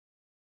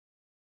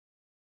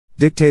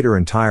Dictator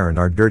and tyrant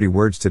are dirty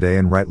words today,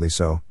 and rightly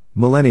so.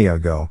 Millennia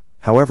ago,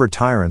 however,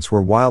 tyrants were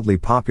wildly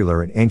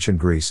popular in ancient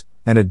Greece,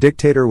 and a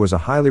dictator was a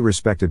highly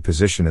respected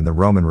position in the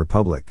Roman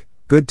Republic.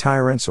 Good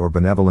tyrants or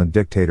benevolent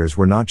dictators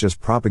were not just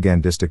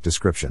propagandistic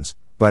descriptions,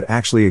 but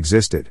actually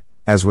existed,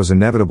 as was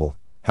inevitable.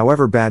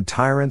 However, bad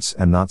tyrants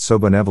and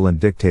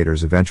not-so-benevolent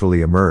dictators eventually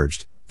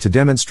emerged, to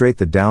demonstrate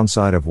the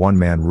downside of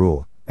one-man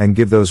rule, and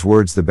give those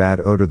words the bad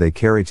odor they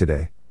carry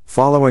today.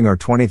 Following are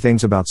 20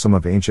 things about some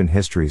of ancient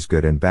history's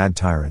good and bad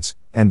tyrants,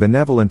 and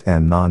benevolent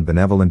and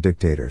non-benevolent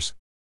dictators.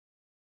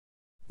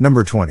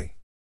 Number 20.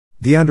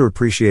 The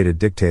underappreciated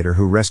dictator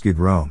who rescued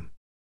Rome.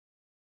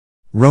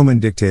 Roman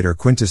dictator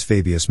Quintus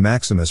Fabius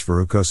Maximus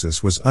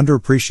Verrucosus was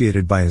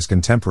underappreciated by his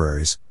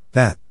contemporaries,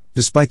 that,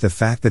 despite the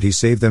fact that he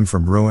saved them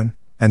from ruin,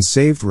 and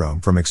saved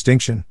Rome from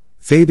extinction,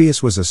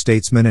 Fabius was a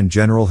statesman and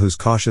general whose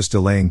cautious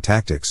delaying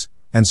tactics,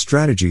 and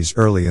strategies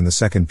early in the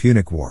Second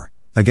Punic War,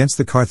 against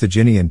the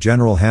Carthaginian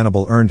general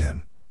Hannibal earned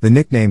him the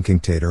nickname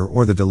Dictator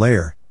or the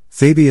Delayer.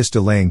 Fabius'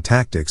 delaying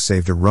tactics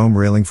saved a Rome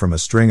reeling from a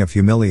string of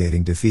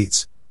humiliating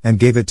defeats, and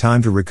gave it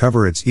time to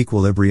recover its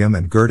equilibrium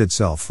and gird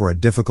itself for a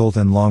difficult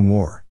and long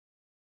war.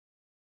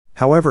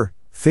 However,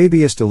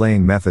 Fabius'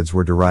 delaying methods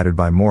were derided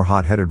by more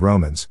hot-headed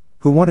Romans,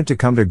 who wanted to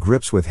come to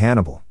grips with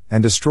Hannibal,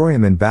 and destroy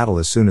him in battle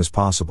as soon as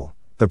possible.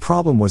 The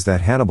problem was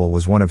that Hannibal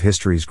was one of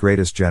history's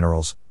greatest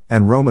generals,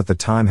 and Rome at the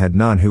time had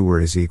none who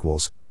were his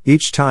equals.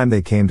 Each time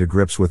they came to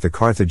grips with the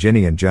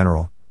Carthaginian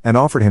general, and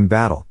offered him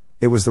battle,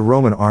 it was the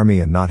Roman army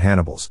and not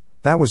Hannibal's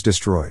that was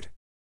destroyed.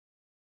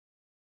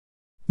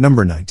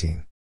 Number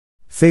 19.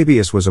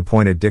 Fabius was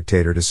appointed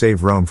dictator to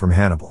save Rome from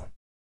Hannibal.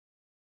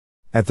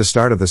 At the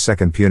start of the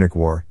Second Punic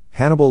War,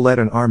 Hannibal led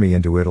an army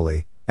into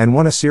Italy, and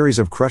won a series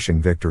of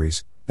crushing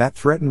victories that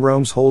threatened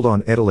Rome's hold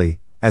on Italy,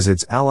 as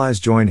its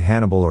allies joined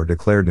Hannibal or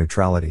declared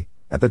neutrality.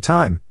 At the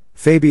time,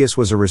 Fabius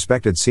was a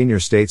respected senior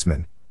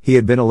statesman. He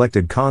had been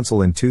elected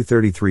consul in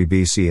 233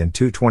 BC and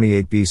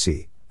 228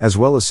 BC, as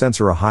well as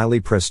censor, a highly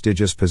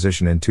prestigious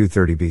position, in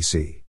 230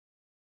 BC.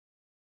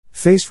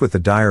 Faced with the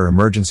dire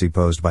emergency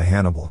posed by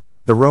Hannibal,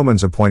 the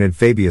Romans appointed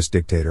Fabius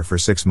dictator for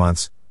 6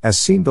 months. As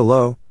seen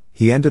below,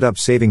 he ended up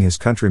saving his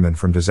countrymen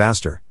from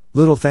disaster.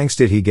 Little thanks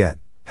did he get.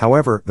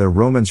 However, the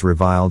Romans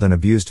reviled and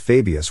abused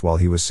Fabius while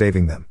he was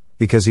saving them,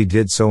 because he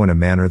did so in a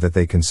manner that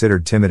they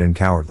considered timid and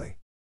cowardly.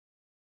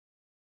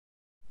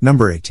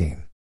 Number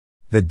 18.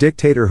 The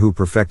dictator who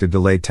perfected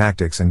delay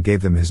tactics and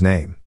gave them his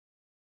name.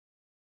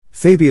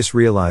 Fabius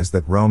realized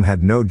that Rome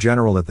had no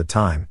general at the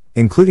time,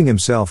 including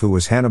himself, who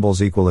was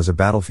Hannibal's equal as a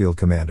battlefield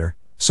commander,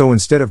 so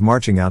instead of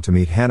marching out to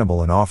meet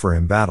Hannibal and offer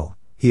him battle,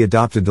 he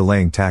adopted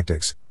delaying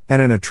tactics, and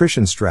an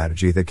attrition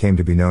strategy that came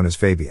to be known as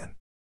Fabian.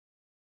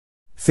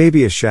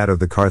 Fabius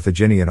shadowed the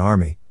Carthaginian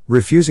army,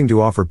 refusing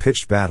to offer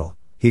pitched battle.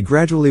 He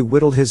gradually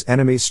whittled his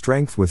enemy's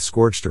strength with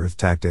scorched earth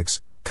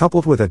tactics,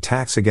 coupled with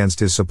attacks against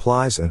his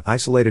supplies and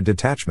isolated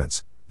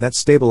detachments, that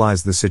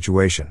stabilized the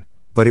situation,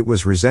 but it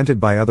was resented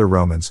by other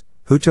Romans,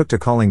 who took to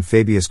calling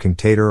Fabius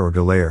Dictator or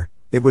Delayer.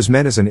 It was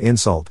meant as an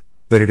insult,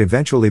 but it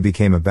eventually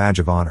became a badge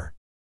of honor.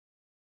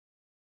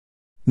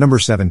 Number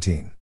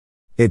 17.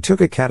 It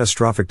took a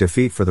catastrophic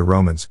defeat for the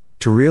Romans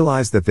to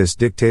realize that this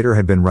dictator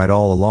had been right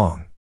all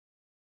along.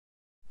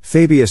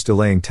 Fabius'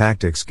 delaying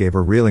tactics gave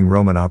a reeling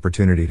Roman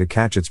opportunity to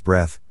catch its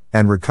breath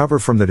and recover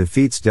from the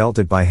defeats dealt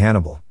it by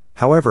Hannibal.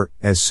 However,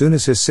 as soon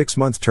as his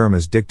 6-month term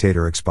as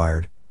dictator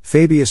expired,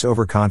 Fabius'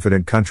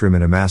 overconfident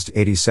countrymen amassed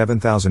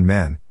 87,000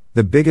 men,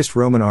 the biggest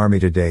Roman army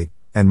to date,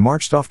 and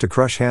marched off to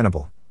crush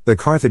Hannibal. The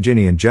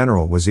Carthaginian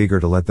general was eager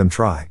to let them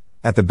try.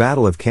 At the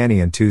Battle of Cannae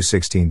in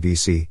 216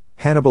 BC,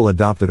 Hannibal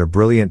adopted a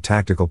brilliant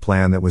tactical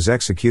plan that was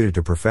executed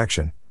to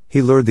perfection.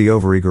 He lured the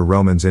overeager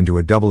Romans into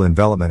a double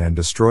envelopment and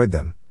destroyed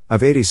them.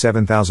 Of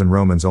 87,000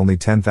 Romans, only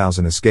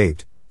 10,000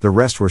 escaped, the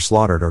rest were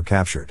slaughtered or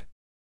captured.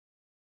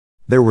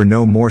 There were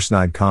no more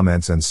snide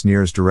comments and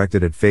sneers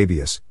directed at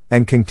Fabius,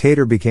 and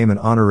Dictator became an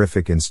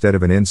honorific instead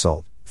of an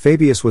insult.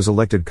 Fabius was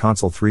elected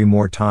consul 3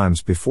 more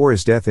times before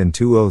his death in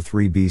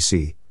 203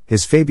 BC.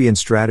 His Fabian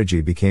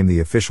strategy became the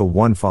official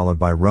one followed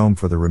by Rome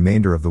for the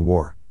remainder of the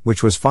war,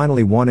 which was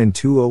finally won in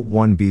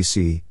 201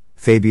 BC.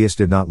 Fabius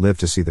did not live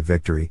to see the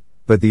victory,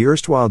 but the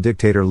erstwhile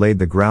dictator laid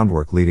the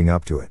groundwork leading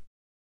up to it.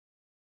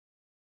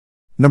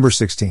 Number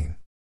 16.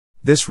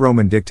 This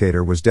Roman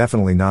dictator was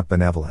definitely not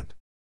benevolent.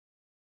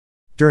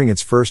 During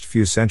its first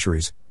few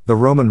centuries, the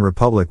Roman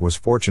Republic was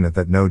fortunate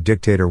that no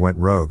dictator went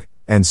rogue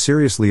and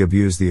seriously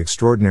abused the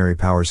extraordinary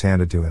powers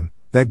handed to him.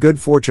 That good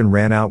fortune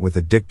ran out with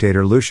the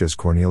dictator Lucius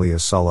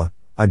Cornelius Sulla,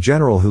 a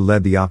general who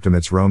led the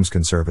Optimates, Rome's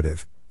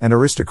conservative and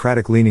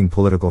aristocratic-leaning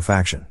political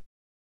faction.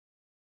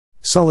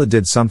 Sulla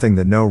did something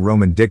that no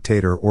Roman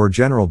dictator or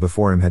general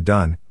before him had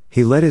done.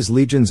 He led his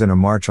legions in a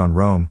march on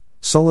Rome.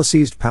 Sulla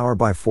seized power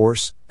by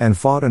force, and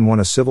fought and won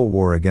a civil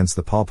war against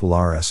the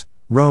Populares,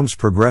 Rome's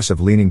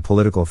progressive-leaning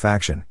political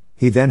faction.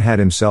 He then had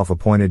himself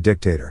appointed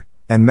dictator,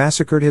 and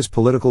massacred his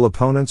political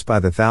opponents by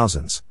the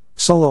thousands.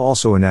 Sulla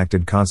also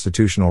enacted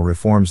constitutional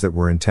reforms that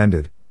were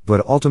intended,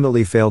 but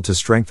ultimately failed to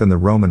strengthen the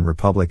Roman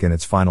Republic in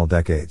its final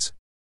decades.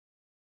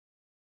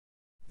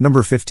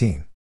 Number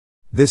 15.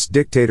 This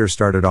dictator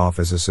started off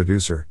as a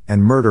seducer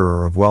and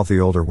murderer of wealthy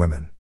older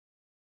women.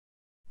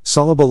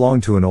 Sulla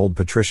belonged to an old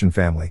patrician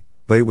family,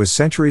 but it was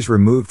centuries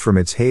removed from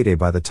its heyday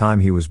by the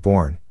time he was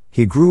born.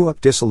 He grew up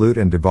dissolute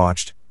and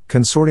debauched,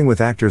 consorting with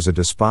actors, a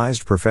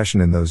despised profession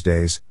in those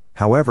days.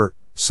 However,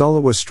 Sulla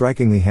was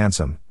strikingly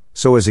handsome,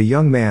 so as a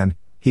young man,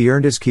 he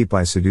earned his keep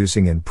by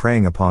seducing and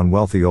preying upon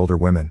wealthy older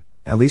women.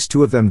 At least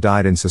 2 of them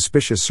died in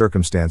suspicious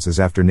circumstances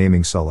after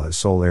naming Sulla as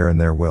sole heir in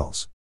their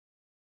wills.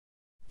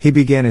 He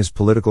began his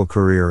political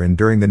career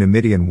during the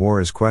Numidian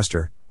War as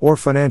quaestor, or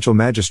financial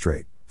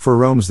magistrate, for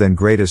Rome's then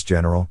greatest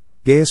general,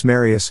 Gaius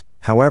Marius.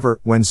 However,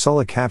 when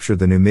Sulla captured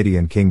the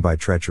Numidian king by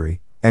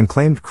treachery, and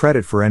claimed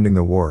credit for ending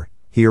the war,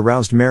 he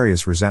aroused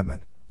Marius'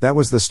 resentment. That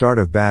was the start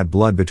of bad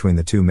blood between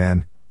the 2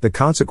 men. The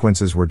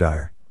consequences were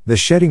dire, the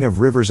shedding of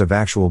rivers of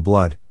actual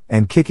blood,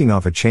 and kicking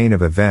off a chain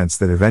of events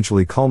that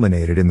eventually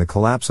culminated in the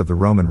collapse of the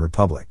Roman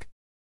Republic.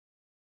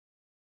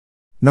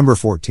 Number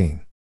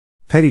 14.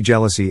 Petty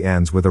jealousy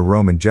ends with a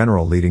Roman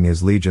general leading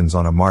his legions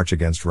on a march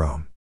against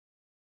Rome.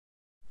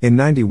 In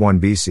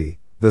 91 BC,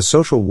 the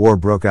social war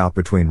broke out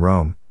between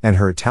Rome and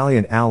her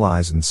Italian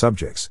allies and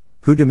subjects,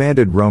 who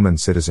demanded Roman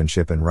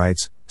citizenship and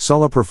rights.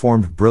 Sulla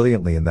performed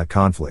brilliantly in that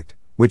conflict,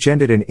 which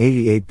ended in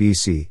 88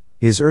 BC.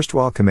 His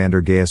erstwhile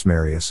commander Gaius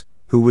Marius,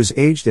 who was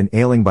aged and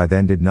ailing by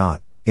then, did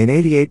not. In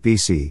 88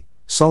 BC,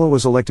 Sulla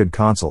was elected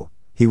consul.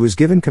 He was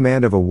given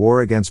command of a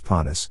war against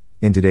Pontus,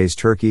 in today's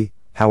Turkey.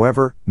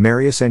 However,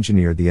 Marius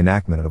engineered the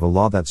enactment of a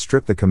law that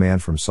stripped the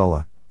command from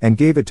Sulla, and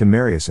gave it to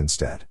Marius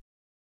instead.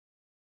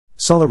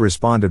 Sulla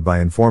responded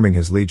by informing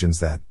his legions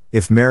that,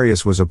 if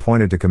Marius was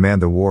appointed to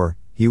command the war,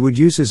 he would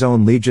use his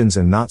own legions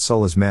and not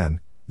Sulla's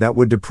men. That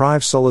would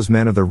deprive Sulla's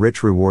men of the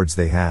rich rewards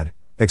they had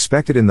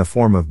expected in the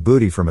form of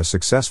booty from a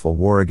successful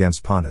war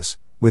against Pontus.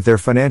 With their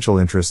financial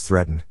interests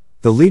threatened,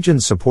 the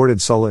legions supported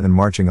Sulla in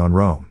marching on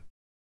Rome.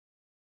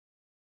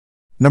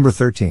 Number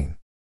 13.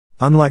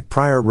 Unlike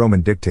prior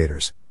Roman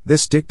dictators,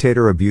 this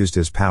dictator abused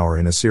his power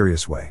in a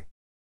serious way.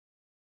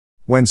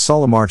 When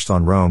Sulla marched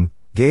on Rome,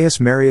 Gaius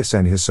Marius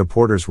and his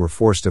supporters were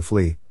forced to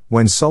flee.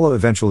 When Sulla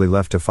eventually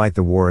left to fight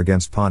the war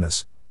against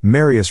Pontus,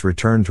 Marius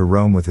returned to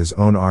Rome with his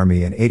own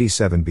army in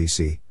 87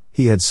 BC.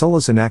 He had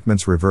Sulla's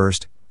enactments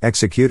reversed,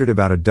 executed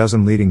about a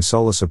dozen leading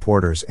Sulla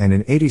supporters, and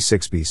in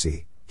 86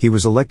 BC, he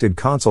was elected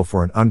consul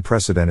for an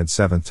unprecedented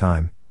 7th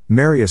time.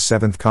 Marius'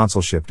 7th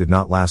consulship did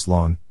not last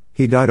long.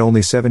 He died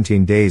only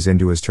 17 days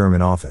into his term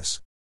in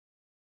office.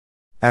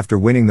 After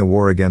winning the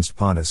war against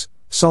Pontus,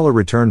 Sulla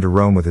returned to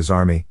Rome with his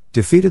army,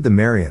 defeated the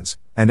Marians,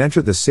 and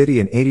entered the city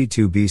in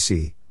 82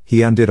 BC.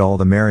 He undid all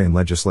the Marian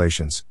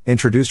legislations,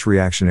 introduced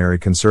reactionary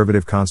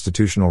conservative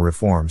constitutional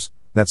reforms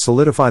that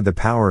solidified the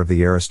power of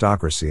the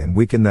aristocracy and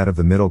weakened that of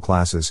the middle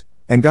classes,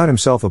 and got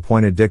himself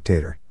appointed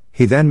dictator.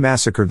 He then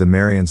massacred the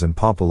Marians and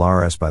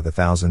populares by the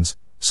thousands.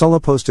 Sulla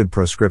posted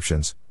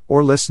proscriptions,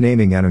 or lists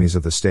naming enemies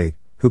of the state,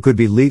 who could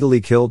be legally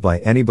killed by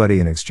anybody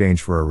in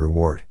exchange for a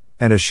reward,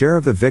 and a share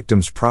of the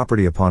victim's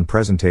property upon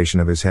presentation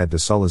of his head to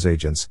Sulla's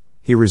agents.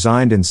 He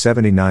resigned in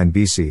 79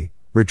 BC,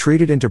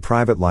 retreated into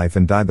private life,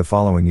 and died the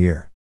following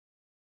year.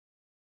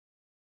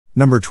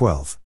 Number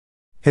 12.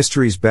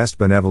 History's best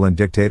benevolent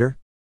dictator?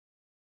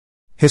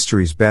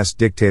 History's best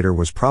dictator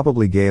was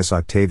probably Gaius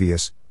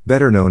Octavius,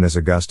 better known as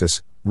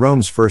Augustus,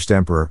 Rome's first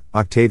emperor.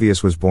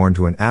 Octavius was born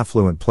to an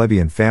affluent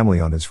plebeian family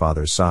on his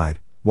father's side,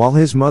 while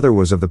his mother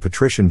was of the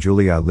patrician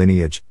Julii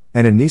lineage,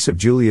 and a niece of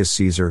Julius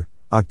Caesar.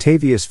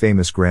 Octavius'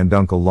 famous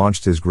granduncle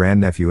launched his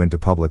grandnephew into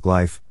public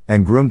life,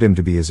 and groomed him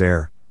to be his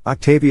heir.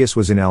 Octavius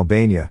was in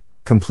Albania,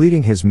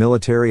 completing his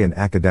military and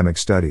academic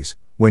studies,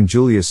 when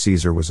Julius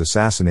Caesar was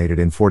assassinated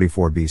in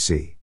 44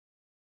 BC.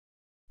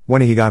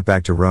 When he got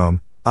back to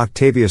Rome,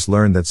 Octavius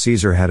learned that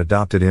Caesar had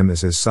adopted him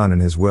as his son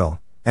in his will,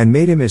 and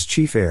made him his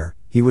chief heir.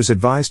 He was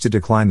advised to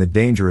decline the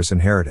dangerous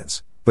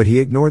inheritance, but he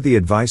ignored the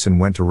advice and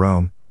went to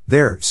Rome.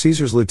 There,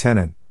 Caesar's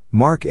lieutenant,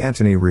 Mark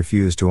Antony,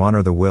 refused to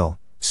honor the will.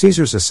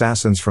 Caesar's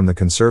assassins from the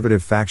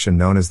conservative faction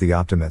known as the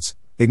Optimates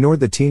ignored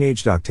the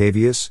teenaged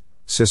Octavius.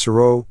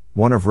 Cicero,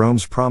 one of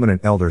Rome's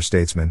prominent elder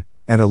statesmen,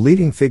 and a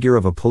leading figure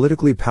of a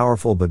politically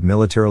powerful but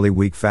militarily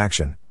weak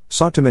faction,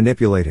 sought to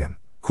manipulate him,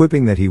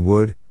 quipping that he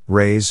would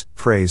raise,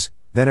 praise,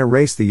 then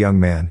erase the young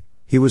man.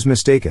 He was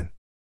mistaken.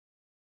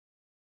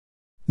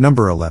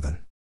 Number 11.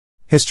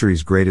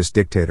 History's greatest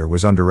dictator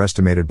was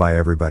underestimated by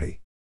everybody.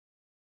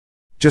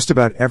 Just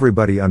about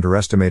everybody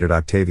underestimated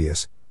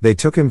Octavius. They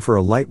took him for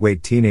a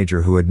lightweight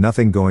teenager who had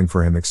nothing going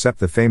for him except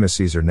the famous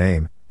Caesar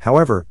name.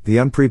 However, the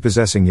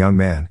unprepossessing young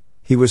man,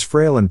 he was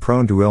frail and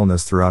prone to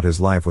illness throughout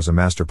his life, was a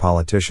master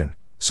politician,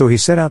 so he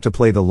set out to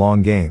play the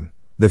long game.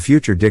 The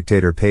future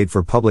dictator paid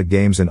for public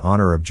games in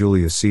honor of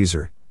Julius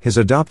Caesar, his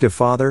adoptive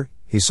father.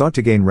 He sought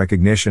to gain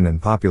recognition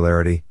and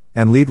popularity,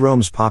 and lead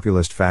Rome's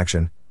populist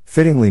faction,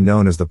 fittingly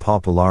known as the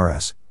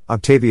populares.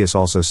 Octavius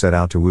also set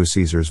out to woo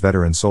Caesar's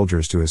veteran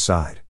soldiers to his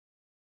side.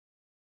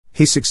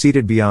 He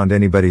succeeded beyond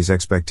anybody's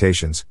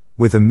expectations.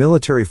 With a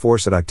military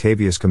force at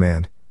Octavius'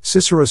 command,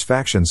 Cicero's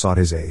faction sought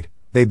his aid.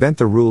 They bent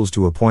the rules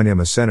to appoint him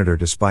a senator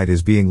despite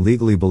his being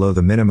legally below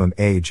the minimum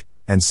age,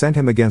 and sent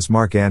him against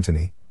Mark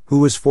Antony, who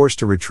was forced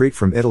to retreat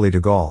from Italy to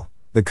Gaul.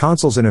 The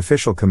consuls in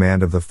official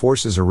command of the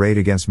forces arrayed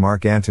against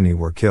Mark Antony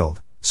were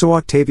killed, so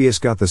Octavius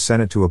got the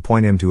Senate to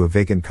appoint him to a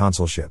vacant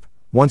consulship,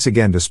 once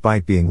again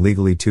despite being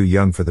legally too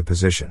young for the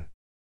position.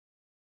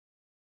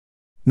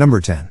 Number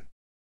 10.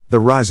 The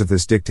rise of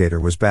this dictator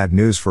was bad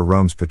news for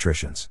Rome's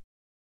patricians.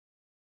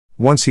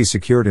 Once he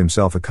secured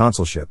himself a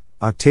consulship,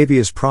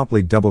 Octavius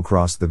promptly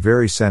double-crossed the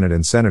very Senate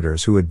and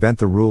senators who had bent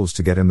the rules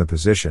to get him the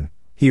position.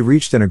 He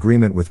reached an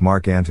agreement with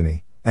Mark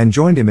Antony, and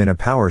joined him in a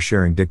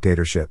power-sharing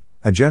dictatorship.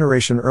 A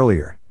generation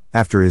earlier,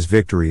 after his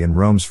victory in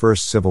Rome's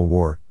first civil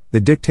war,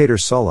 the dictator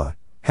Sulla,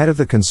 head of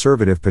the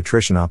conservative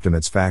patrician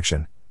Optimates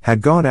faction,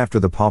 had gone after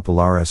the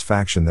Populares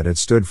faction that had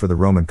stood for the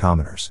Roman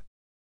commoners.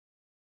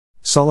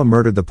 Sulla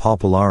murdered the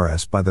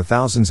Populares by the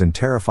thousands in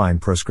terrifying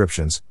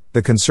proscriptions.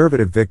 The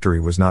conservative victory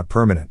was not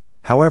permanent.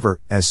 However,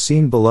 as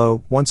seen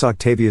below, once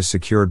Octavius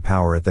secured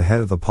power at the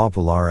head of the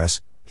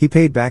Populares, he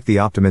paid back the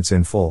Optimates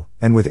in full,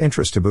 and with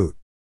interest to boot.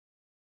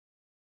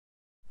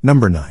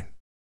 Number 9.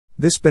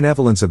 This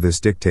benevolence of this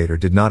dictator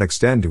did not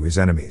extend to his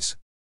enemies.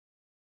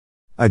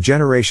 A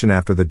generation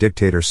after the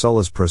dictator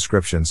Sulla's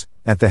proscriptions,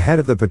 at the head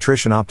of the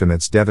patrician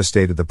Optimates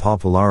devastated the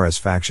Populares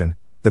faction,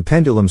 the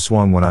pendulum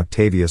swung when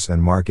Octavius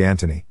and Mark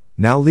Antony,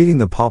 now leading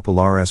the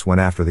Populares, went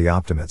after the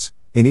Optimates.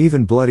 In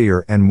even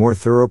bloodier and more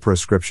thorough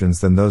proscriptions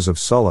than those of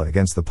Sulla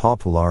against the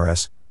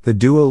Populares, the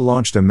duo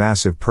launched a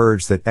massive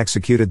purge that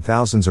executed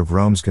thousands of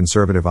Rome's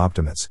conservative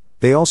Optimates.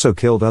 They also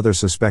killed other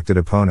suspected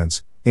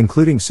opponents,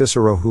 including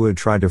Cicero, who had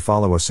tried to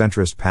follow a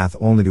centrist path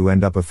only to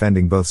end up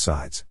offending both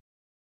sides.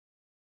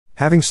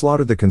 Having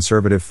slaughtered the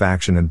conservative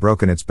faction and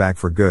broken its back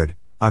for good,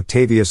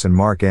 Octavius and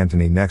Mark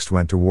Antony next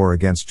went to war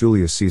against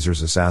Julius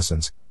Caesar's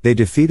assassins. They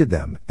defeated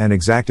them and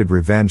exacted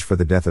revenge for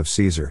the death of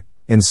Caesar.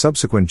 In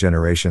subsequent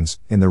generations,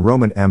 in the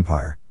Roman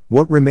Empire,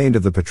 what remained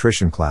of the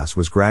patrician class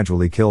was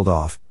gradually killed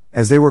off,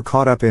 as they were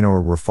caught up in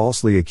or were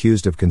falsely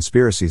accused of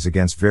conspiracies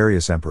against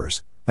various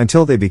emperors,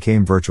 until they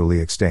became virtually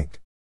extinct.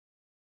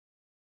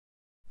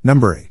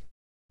 Number 8.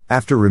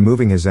 After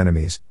removing his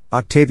enemies,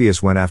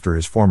 Octavius went after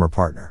his former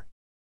partner.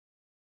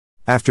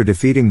 After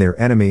defeating their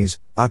enemies,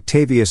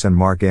 Octavius and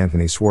Mark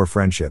Antony swore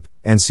friendship,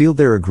 and sealed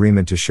their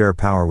agreement to share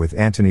power, with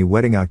Antony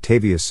wedding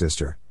Octavius'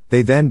 sister.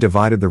 They then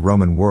divided the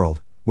Roman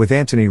world, with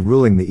Antony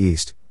ruling the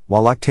east,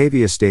 while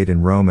Octavius stayed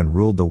in Rome and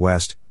ruled the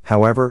west.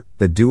 However,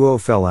 the duo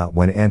fell out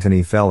when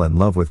Antony fell in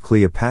love with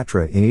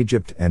Cleopatra in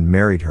Egypt and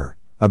married her,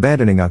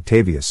 abandoning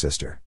Octavius'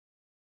 sister.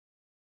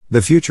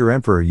 The future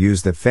emperor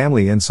used that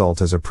family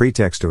insult as a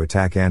pretext to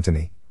attack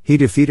Antony. He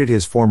defeated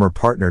his former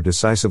partner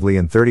decisively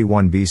in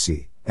 31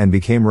 BC, and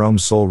became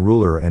Rome's sole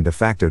ruler and de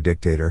facto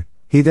dictator.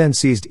 He then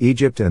seized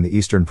Egypt and the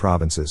eastern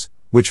provinces,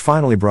 which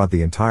finally brought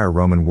the entire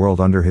Roman world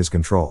under his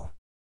control.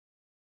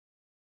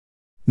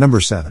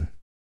 Number 7.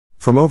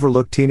 From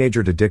overlooked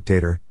teenager to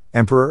dictator,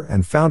 emperor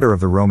and founder of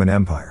the Roman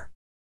Empire.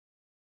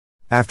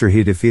 After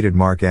he defeated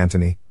Mark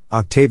Antony,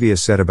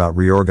 Octavius set about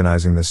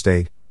reorganizing the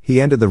state. He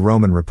ended the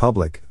Roman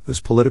Republic, whose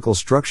political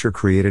structure,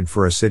 created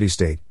for a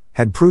city-state,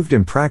 had proved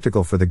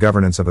impractical for the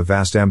governance of a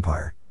vast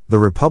empire. The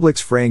Republic's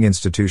fraying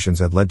institutions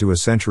had led to a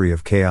century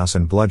of chaos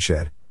and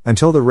bloodshed,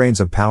 until the reins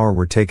of power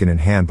were taken in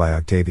hand by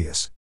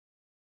Octavius.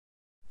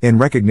 In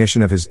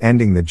recognition of his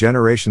ending the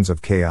generations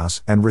of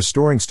chaos and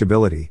restoring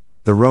stability,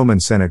 the Roman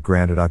Senate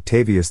granted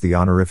Octavius the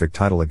honorific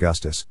title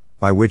Augustus,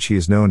 by which he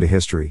is known to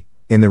history.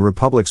 In the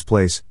Republic's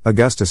place,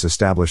 Augustus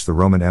established the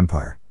Roman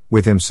Empire,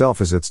 with himself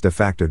as its de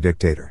facto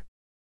dictator.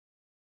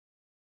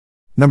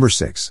 Number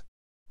 6.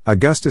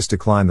 Augustus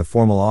declined the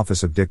formal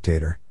office of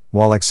dictator,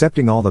 while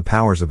accepting all the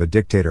powers of a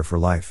dictator for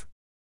life.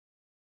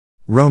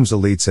 Rome's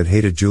elites had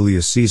hated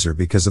Julius Caesar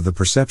because of the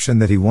perception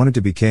that he wanted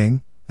to be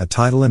king, a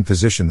title and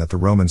position that the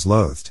Romans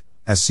loathed.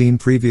 As seen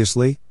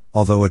previously,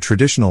 although a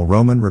traditional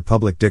Roman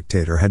Republic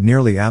dictator had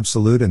nearly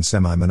absolute and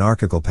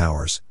semi-monarchical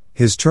powers,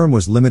 his term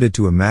was limited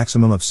to a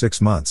maximum of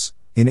 6 months.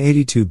 In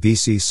 82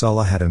 BC,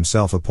 Sulla had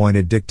himself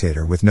appointed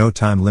dictator with no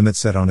time limit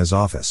set on his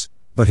office,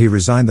 but he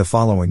resigned the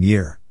following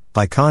year.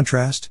 By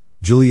contrast,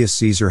 Julius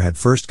Caesar had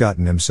first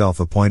gotten himself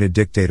appointed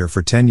dictator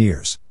for 10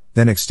 years,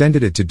 then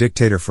extended it to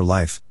dictator for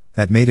life.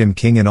 That made him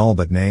king in all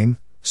but name,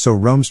 so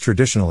Rome's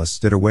traditionalists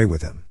did away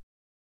with him.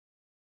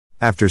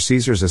 After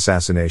Caesar's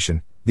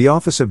assassination, the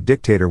office of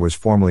dictator was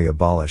formally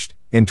abolished.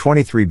 In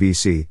 23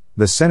 BC,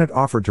 the Senate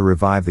offered to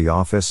revive the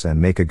office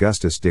and make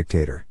Augustus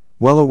dictator.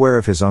 Well aware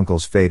of his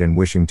uncle's fate and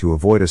wishing to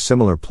avoid a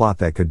similar plot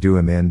that could do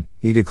him in,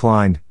 he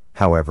declined.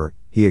 However,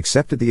 he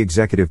accepted the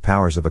executive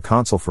powers of a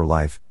consul for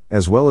life,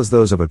 as well as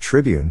those of a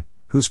tribune,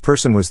 whose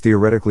person was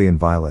theoretically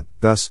inviolate.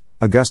 Thus,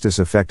 Augustus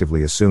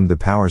effectively assumed the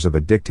powers of a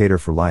dictator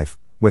for life.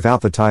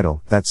 Without the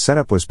title, that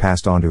setup was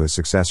passed on to his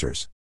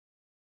successors.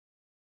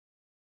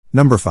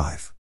 Number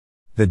 5.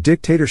 The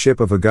dictatorship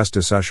of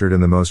Augustus ushered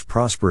in the most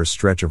prosperous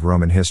stretch of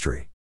Roman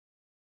history.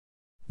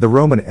 The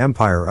Roman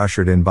Empire,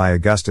 ushered in by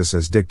Augustus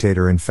as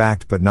dictator in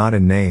fact but not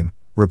in name,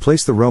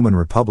 replaced the Roman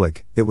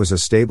Republic. It was a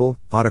stable,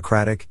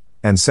 autocratic,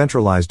 and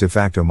centralized de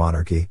facto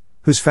monarchy,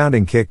 whose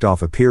founding kicked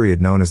off a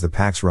period known as the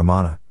Pax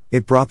Romana.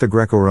 It brought the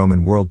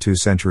Greco-Roman world 2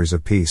 centuries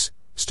of peace,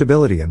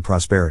 stability and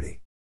prosperity.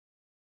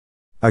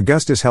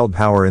 Augustus held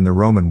power in the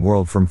Roman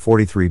world from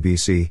 43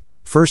 BC,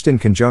 first in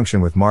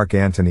conjunction with Mark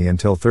Antony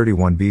until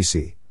 31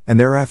 BC, and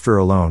thereafter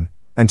alone,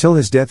 until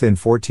his death in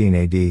 14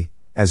 AD.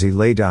 As he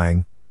lay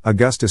dying,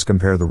 Augustus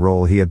compared the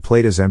role he had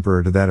played as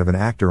emperor to that of an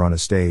actor on a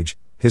stage.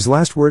 His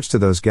last words to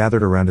those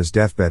gathered around his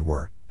deathbed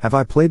were, "Have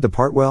I played the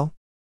part well?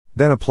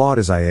 Then applaud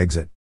as I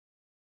exit."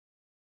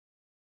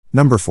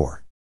 Number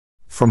 4.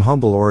 From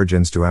humble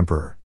origins to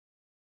emperor.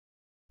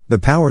 The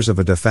powers of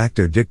a de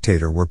facto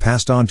dictator were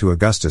passed on to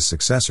Augustus'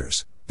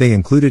 successors. They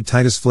included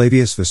Titus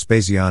Flavius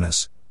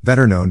Vespasianus,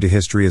 better known to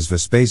history as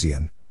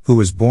Vespasian, who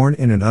was born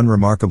in an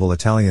unremarkable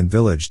Italian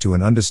village to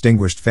an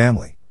undistinguished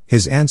family.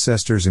 His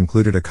ancestors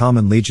included a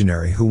common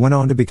legionary who went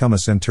on to become a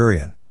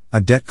centurion,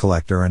 a debt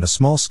collector and a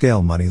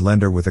small-scale money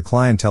lender with a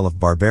clientele of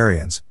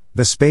barbarians.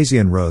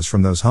 Vespasian rose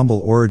from those humble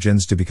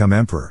origins to become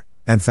emperor,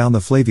 and found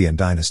the Flavian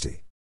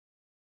dynasty.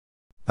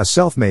 A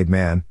self-made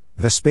man,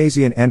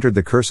 Vespasian entered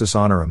the cursus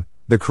honorum,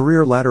 the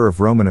career ladder of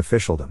Roman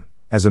officialdom.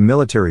 As a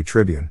military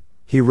tribune,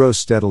 he rose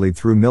steadily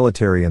through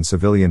military and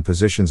civilian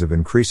positions of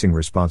increasing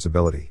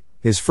responsibility.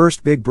 His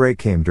first big break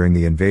came during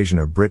the invasion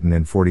of Britain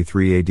in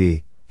 43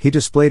 AD. He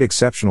displayed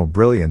exceptional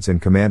brilliance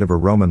in command of a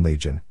Roman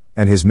legion,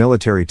 and his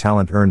military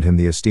talent earned him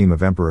the esteem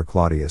of Emperor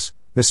Claudius.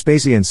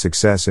 Vespasian's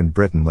success in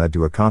Britain led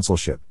to a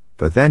consulship,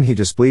 but then he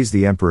displeased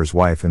the emperor's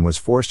wife and was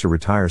forced to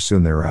retire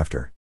soon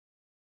thereafter.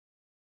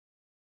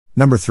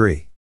 Number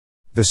 3.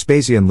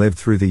 Vespasian lived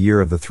through the year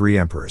of the 3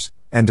 emperors,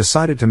 and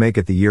decided to make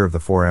it the year of the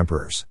 4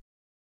 emperors.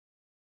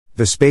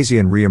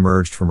 Vespasian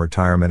re-emerged from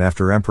retirement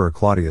after Emperor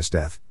Claudius'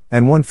 death,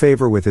 and won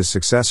favor with his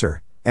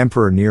successor,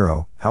 Emperor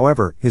Nero.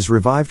 However, his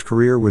revived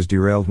career was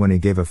derailed when he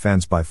gave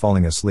offense by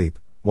falling asleep.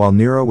 While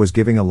Nero was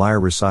giving a lyre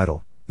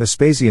recital,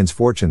 Vespasian's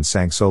fortunes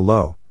sank so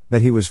low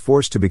that he was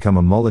forced to become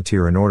a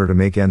muleteer in order to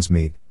make ends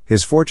meet.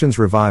 His fortunes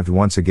revived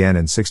once again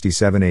in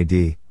 67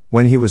 AD,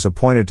 when he was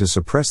appointed to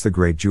suppress the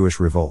Great Jewish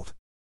Revolt.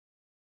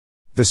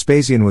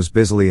 Vespasian was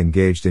busily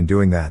engaged in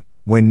doing that,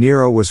 when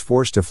Nero was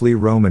forced to flee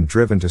Rome and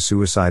driven to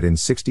suicide in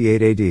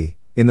 68 AD.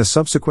 In the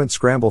subsequent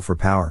scramble for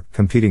power,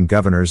 competing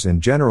governors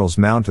and generals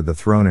mounted the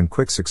throne in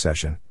quick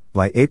succession.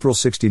 By April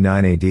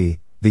 69 AD,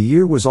 the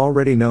year was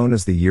already known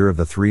as the year of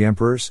the 3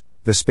 emperors.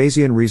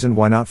 Vespasian reasoned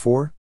why not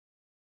 4?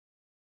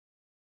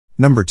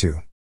 Number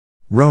 2.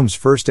 Rome's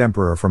first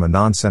emperor from a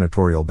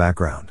non-senatorial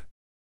background.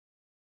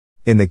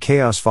 In the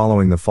chaos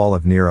following the fall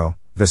of Nero,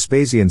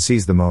 Vespasian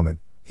seized the moment.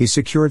 He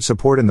secured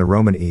support in the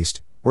Roman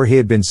East, where he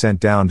had been sent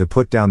down to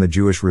put down the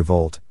Jewish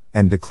revolt,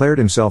 and declared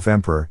himself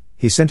emperor.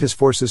 He sent his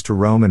forces to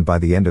Rome, and by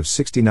the end of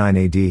 69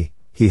 AD,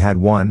 he had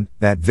won.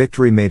 That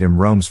victory made him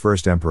Rome's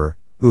first emperor,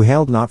 who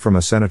hailed not from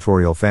a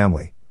senatorial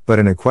family, but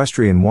an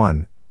equestrian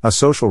one, a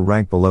social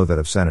rank below that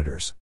of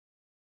senators.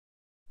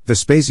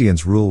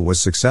 Vespasian's rule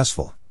was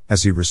successful,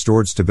 as he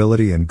restored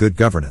stability and good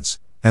governance,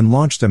 and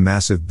launched a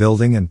massive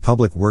building and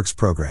public works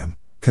program.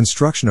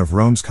 Construction of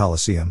Rome's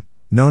Colosseum,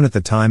 known at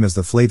the time as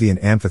the Flavian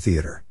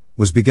Amphitheater,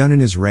 was begun in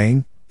his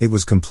reign. It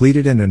was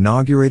completed and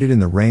inaugurated in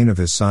the reign of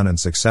his son and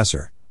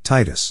successor,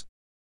 Titus.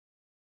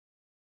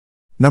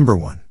 Number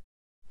 1.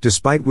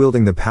 Despite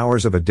wielding the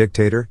powers of a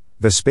dictator,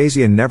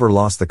 Vespasian never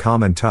lost the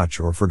common touch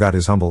or forgot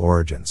his humble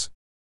origins.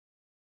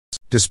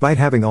 Despite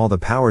having all the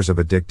powers of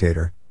a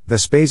dictator,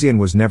 Vespasian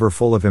was never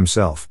full of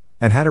himself,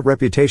 and had a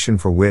reputation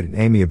for wit and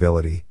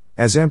amiability.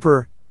 As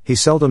emperor, he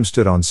seldom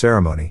stood on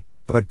ceremony,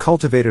 but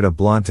cultivated a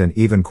blunt and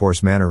even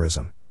coarse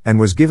mannerism, and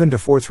was given to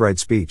forthright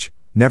speech.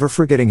 Never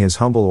forgetting his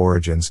humble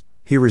origins,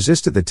 he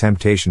resisted the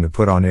temptation to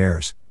put on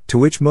airs, to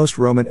which most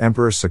Roman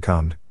emperors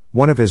succumbed.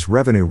 One of his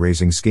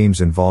revenue-raising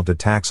schemes involved a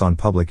tax on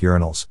public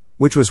urinals,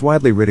 which was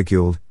widely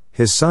ridiculed.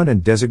 His son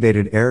and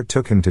designated heir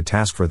took him to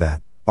task for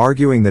that,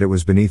 arguing that it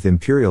was beneath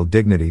imperial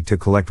dignity to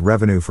collect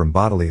revenue from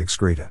bodily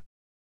excreta.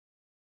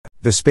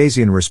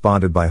 Vespasian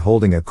responded by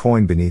holding a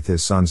coin beneath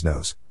his son's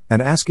nose,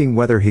 and asking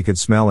whether he could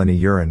smell any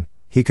urine.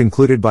 He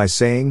concluded by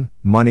saying,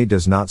 "Money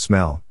does not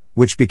smell,"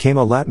 which became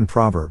a Latin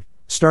proverb,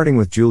 starting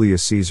with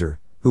Julius Caesar,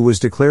 who was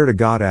declared a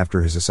god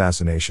after his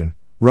assassination.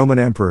 Roman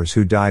emperors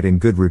who died in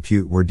good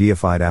repute were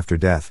deified after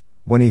death.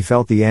 When he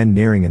felt the end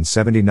nearing in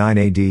 79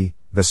 AD,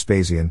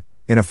 Vespasian,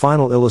 in a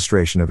final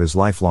illustration of his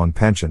lifelong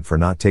penchant for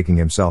not taking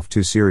himself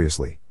too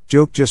seriously,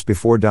 joked just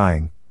before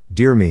dying,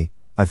 "Dear me,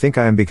 I think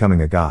I am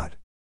becoming a god."